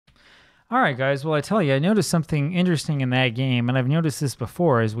All right, guys. Well, I tell you, I noticed something interesting in that game, and I've noticed this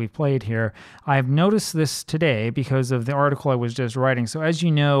before as we played here. I've noticed this today because of the article I was just writing. So, as you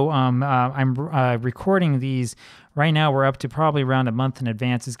know, I'm recording these right now. We're up to probably around a month in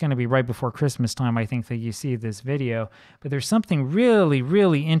advance. It's going to be right before Christmas time, I think, that you see this video. But there's something really,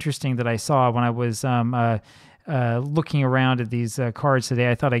 really interesting that I saw when I was looking around at these cards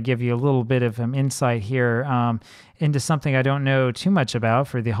today. I thought I'd give you a little bit of insight here into something I don't know too much about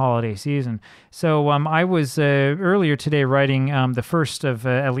for the holiday season. So I was earlier today writing the first of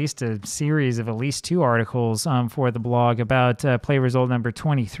at least a series of at least 2 articles for the blog about play result number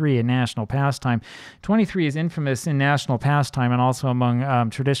 23 in National Pastime. 23 is infamous in National Pastime and also among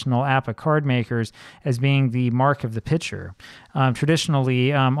traditional APBA card makers as being the mark of the pitcher.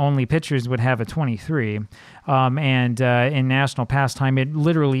 Traditionally, only pitchers would have a 23. And in National Pastime, it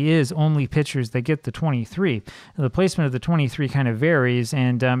literally is only pitchers that get the 23. The placement of the 23 kind of varies,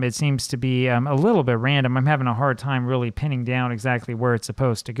 and it seems to be a little bit random. I'm having a hard time really pinning down exactly where it's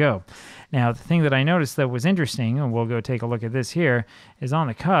supposed to go. Now, the thing that I noticed that was interesting, and we'll go take a look at this here, is on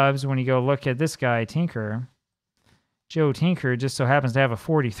the Cubs, when you go look at this guy, Tinker, Joe Tinker just so happens to have a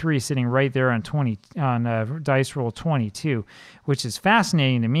 43 sitting right there on dice roll 22, which is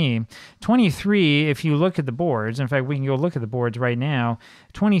fascinating to me. 23, if you look at the boards, in fact, we can go look at the boards right now.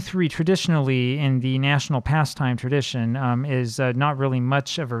 23 traditionally in the National Pastime tradition is not really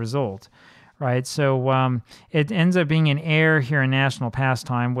much of a result. Right, so it ends up being an error here in National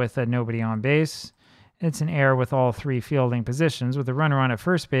Pastime with nobody on base. It's an error with all 3 fielding positions. With a runner on at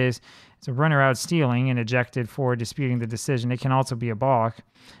first base, it's a runner out stealing and ejected for disputing the decision. It can also be a balk.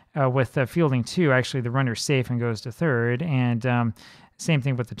 With fielding 2, actually the runner's safe and goes to third. And same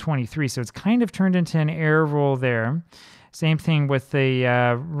thing with the 23. So it's kind of turned into an error rule there. Same thing with the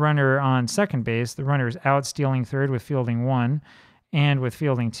runner on second base. The runner is out stealing third with fielding 1 and with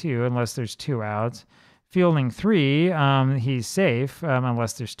fielding 2, unless there's 2 outs. Fielding 3, he's safe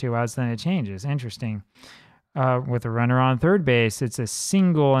unless there's 2 outs, then it changes. Interesting. With a runner on third base, it's a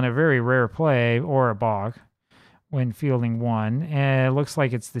single and a very rare play or a balk when fielding 1. And it looks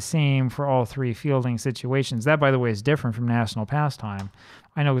like it's the same for all 3 fielding situations. That, by the way, is different from National Pastime.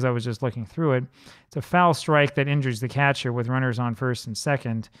 I know because I was just looking through it. It's a foul strike that injures the catcher with runners on first and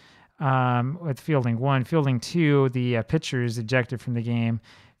second with fielding 1. Fielding 2, the pitcher is ejected from the game.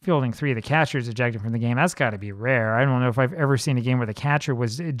 Fielding 3, the catcher is ejected from the game. That's got to be rare. I don't know if I've ever seen a game where the catcher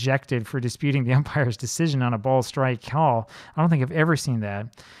was ejected for disputing the umpire's decision on a ball strike call. I don't think I've ever seen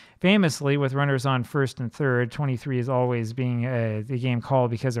that. Famously, with runners on first and third, 23 is always being the game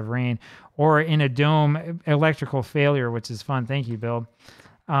called because of rain or in a dome electrical failure, which is fun. Thank you, Bill.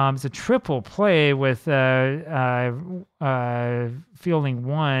 It's a triple play with fielding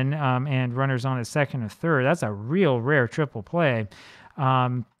 1 and runners on at second and third. That's a real rare triple play.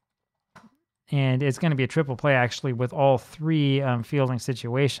 And it's going to be a triple play, actually, with all 3 fielding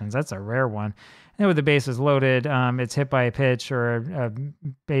situations. That's a rare one. And with the bases loaded, it's hit by a pitch or a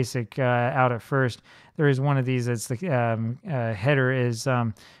basic out at first. There is one of these that's the header is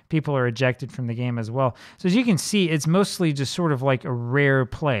people are ejected from the game as well. So as you can see, it's mostly just sort of like a rare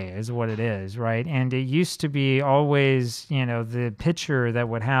play is what it is, right? And it used to be always, the pitcher that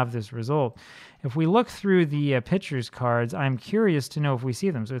would have this result. If we look through the pitcher's cards, I'm curious to know if we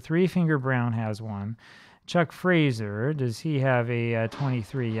see them. So 3-Finger Brown has one. Chuck Fraser, does he have a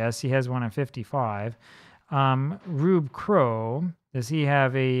 23? Yes, he has one at 55. Rube Crow, does he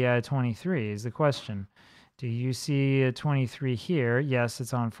have a 23 is the question. Do you see a 23 here? Yes,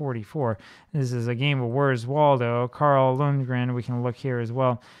 it's on 44. This is a game of Where's Waldo. Carl Lundgren, we can look here as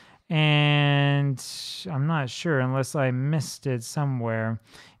well. And I'm not sure unless I missed it somewhere.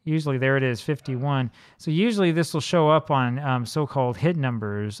 Usually there it is, 51. So usually this will show up on so-called hit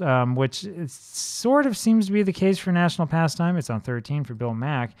numbers, which sort of seems to be the case for National Pastime. It's on 13 for Bill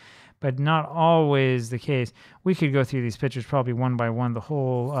Mack, but not always the case. We could go through these pictures probably one by one the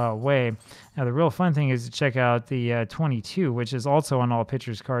whole way. Now, the real fun thing is to check out the 22, which is also on all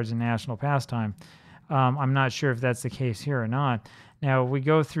pitchers' cards in National Pastime. I'm not sure if that's the case here or not. Now, we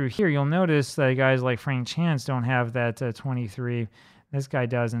go through here, you'll notice that guys like Frank Chance don't have that 23. This guy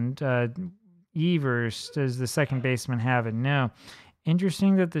doesn't. Evers, does the second baseman have it? No.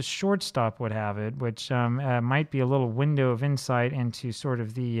 Interesting that the shortstop would have it, which might be a little window of insight into sort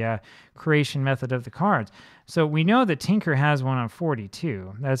of the creation method of the cards. So we know that Tinker has one on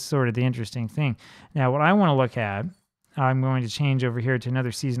 42. That's sort of the interesting thing. Now, what I want to look at, I'm going to change over here to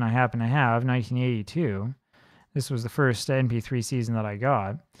another season I happen to have, 1982. This was the first NP3 season that I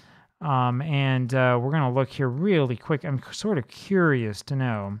got. And we're going to look here really quick. I'm sort of curious to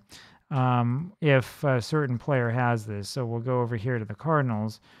know if a certain player has this. So we'll go over here to the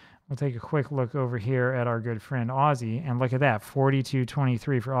Cardinals. we'll take a quick look over here at our good friend Ozzy, and look at that,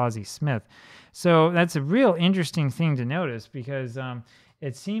 42-23 for Ozzy Smith. So that's a real interesting thing to notice, because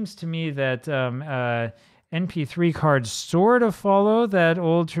it seems to me that NP3 cards sort of follow that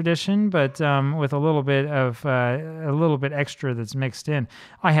old tradition, but with a little bit extra that's mixed in.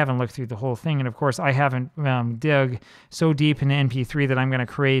 I haven't looked through the whole thing, and of course, I haven't dug so deep into NP3 that I'm going to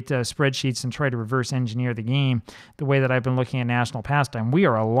create spreadsheets and try to reverse engineer the game the way that I've been looking at National Pastime. We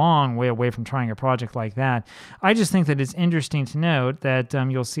are a long way away from trying a project like that. I just think that it's interesting to note that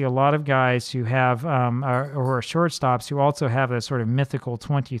you'll see a lot of guys who have or are shortstops who also have a sort of mythical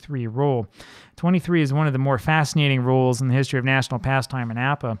 23 role. 23 is one of the more fascinating rules in the history of National Pastime and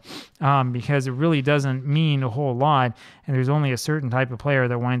APBA, because it really doesn't mean a whole lot, and there's only a certain type of player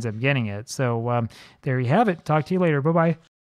that winds up getting it. So there you have it. Talk to you later. Bye-bye.